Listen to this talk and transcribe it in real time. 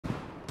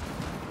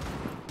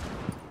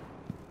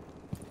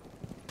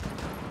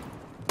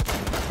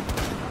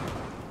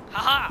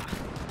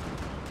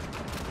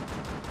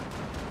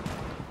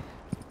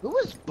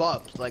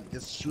buffs, like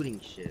this shooting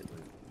shit.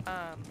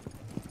 Um.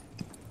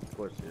 Of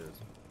course it is.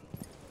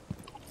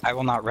 I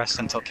will not rest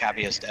until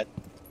Cabby is dead.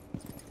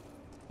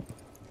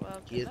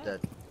 Well, He is dead.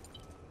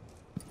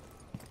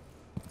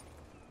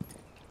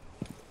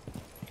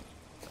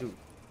 Dude,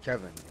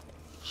 Kevin,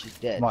 she's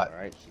dead. What?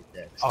 Alright, she's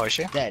dead. Oh, is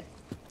she? Dead.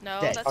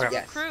 No, Dead. that's Okay.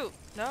 a recruit.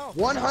 No.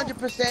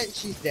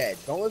 100% she's dead.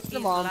 Don't listen to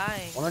He's mom.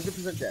 lying.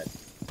 100% dead.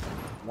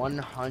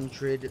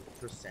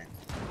 100%.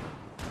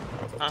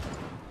 Huh?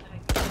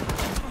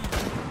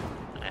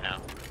 I know.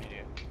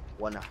 You do.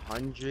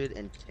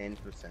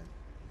 110%.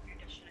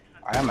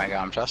 Oh my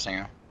god, I'm trusting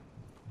you.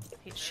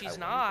 She's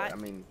not. I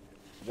mean,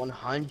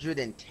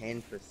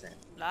 110%.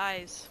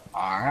 Lies.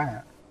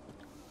 Alright.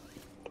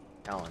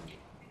 Telling you.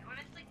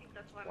 Honestly, think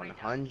that's why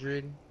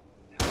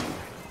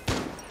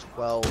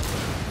 112.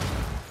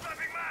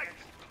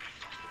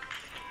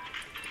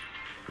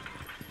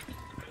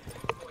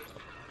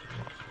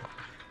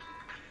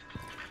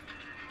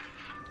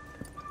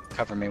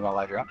 Cover me while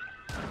I drop.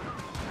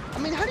 I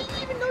mean, how do you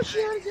even know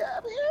she has?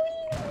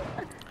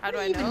 How do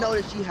I even know?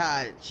 know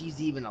that she's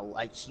even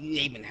a she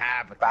even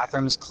have a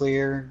Bathroom's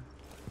clear.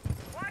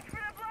 Watch for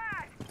the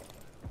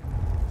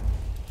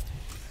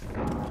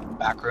black.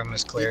 Back room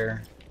is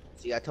clear.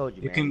 See, I told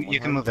you, You man.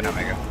 can move it,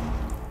 Omega.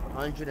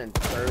 130%.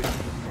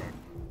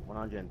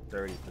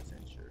 130%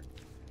 sure.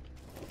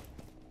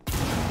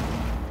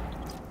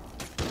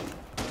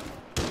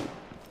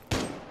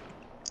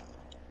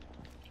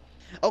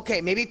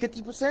 Okay, maybe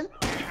 50%?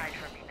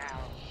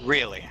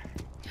 Really?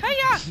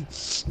 Hiya!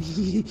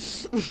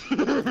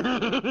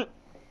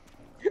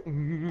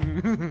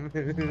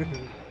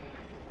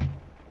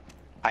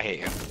 I hate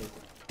you.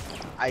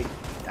 I know.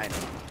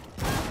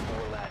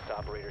 Four last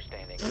operator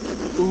standing.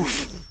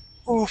 Oof.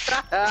 Oof.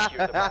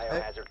 Secure the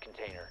biohazard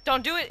container.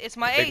 Don't do it. It's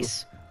my Big-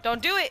 ace.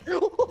 Don't do it.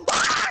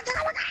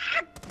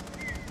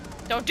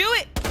 Don't do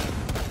it.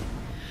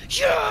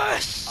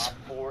 Yes. Op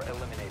 4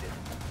 eliminated.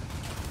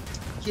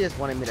 She just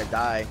wanted me to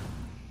die.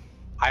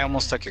 I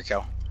almost took your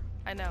kill.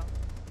 I know.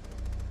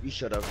 You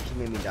should have. She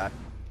made me die.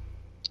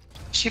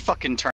 She fucking turned.